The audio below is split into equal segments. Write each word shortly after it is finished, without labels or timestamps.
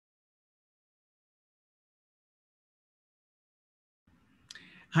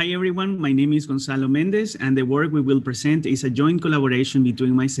Hi everyone, my name is Gonzalo Mendez, and the work we will present is a joint collaboration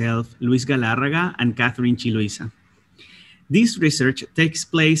between myself, Luis Galárraga, and Katherine Chiluiza. This research takes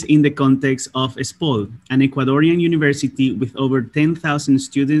place in the context of ESPOL, an Ecuadorian university with over 10,000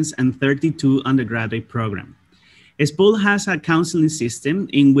 students and 32 undergraduate programs. ESPOL has a counseling system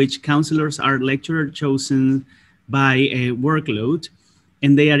in which counselors are lecturer chosen by a workload,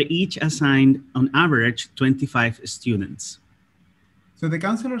 and they are each assigned on average 25 students. So the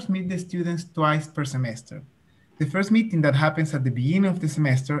counselors meet the students twice per semester. The first meeting that happens at the beginning of the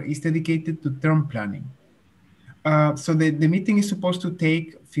semester is dedicated to term planning. So the meeting is supposed to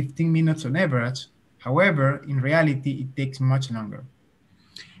take 15 minutes on average. However, in reality, it takes much longer.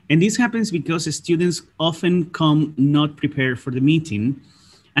 And this happens because students often come not prepared for the meeting.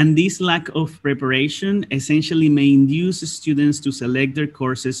 And this lack of preparation essentially may induce students to select their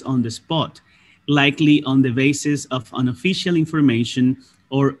courses on the spot, likely on the basis of unofficial information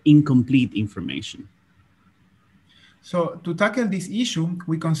or incomplete information. So to tackle this issue,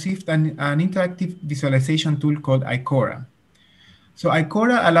 we conceived an interactive visualization tool called ICORA. So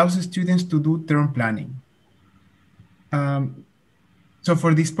ICORA allows students to do term planning. So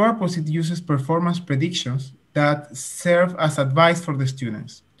for this purpose, it uses performance predictions that serve as advice for the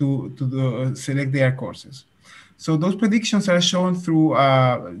students to select their courses. So those predictions are shown through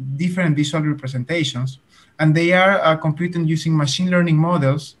different visual representations, and they are computed using machine learning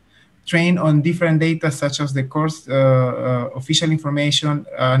models trained on different data such as the course official information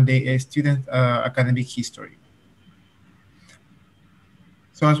and the student academic history.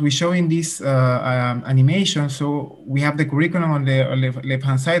 So as we show in this animation, so we have the curriculum on the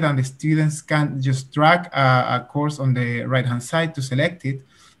left-hand side, and the students can just drag a course on the right-hand side to select it.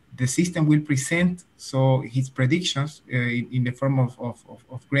 The system will present his predictions in the form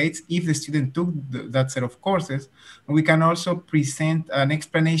of grades if the student took that set of courses. And we can also present an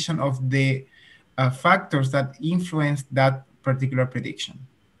explanation of the factors that influence that particular prediction.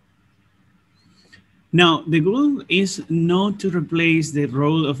 Now, the goal is not to replace the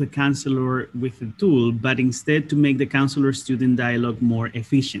role of the counselor with the tool, but instead to make the counselor-student dialogue more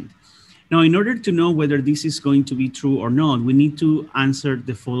efficient. Now, in order to know whether this is going to be true or not, we need to answer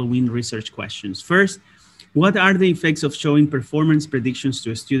the following research questions. First, what are the effects of showing performance predictions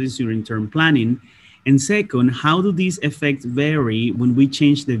to students during term planning? And second, how do these effects vary when we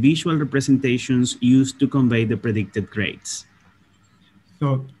change the visual representations used to convey the predicted grades?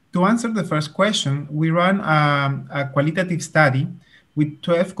 So to answer the first question, we ran a qualitative study with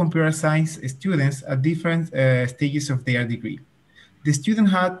 12 computer science students at different stages of their degree. The student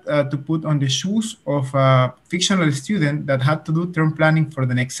had to put on the shoes of a fictional student that had to do term planning for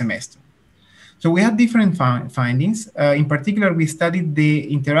the next semester. So we had different findings. In particular, we studied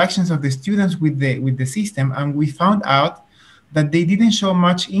the interactions of the students with the system, and we found out that they didn't show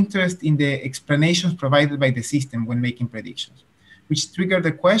much interest in the explanations provided by the system when making predictions, which triggered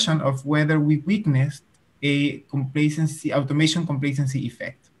the question of whether we witnessed a automation complacency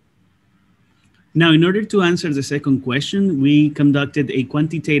effect. Now, in order to answer the second question, we conducted a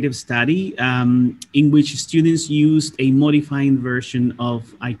quantitative study in which students used a modifying version of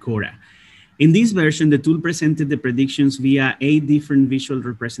ICORA. In this version, the tool presented the predictions via 8 different visual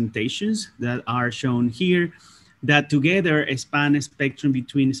representations that are shown here that together span a spectrum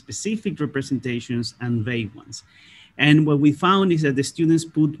between specific representations and vague ones. And what we found is that the students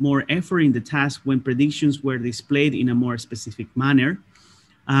put more effort in the task when predictions were displayed in a more specific manner.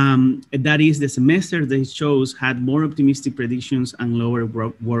 That is, the semester they chose had more optimistic predictions and lower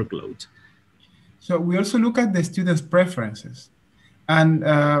workload. So we also look at the students' preferences, and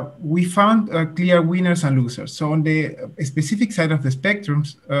we found clear winners and losers. So on the specific side of the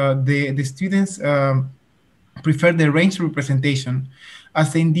spectrums, the students prefer the range representation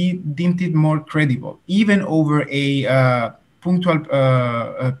as they deemed it more credible, even over a punctual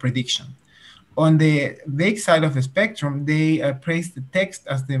prediction. On the vague side of the spectrum, they praise the text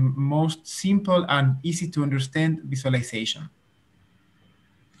as the most simple and easy to understand visualization.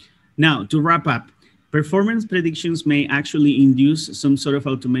 Now, to wrap up, performance predictions may actually induce some sort of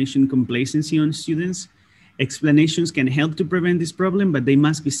automation complacency on students. Explanations can help to prevent this problem, but they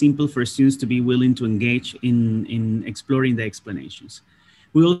must be simple for students to be willing to engage in exploring the explanations.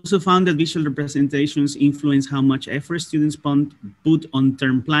 We also found that visual representations influence how much effort students put on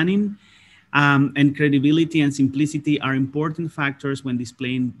term planning, and credibility and simplicity are important factors when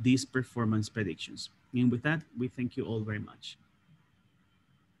displaying these performance predictions. And with that, we thank you all very much.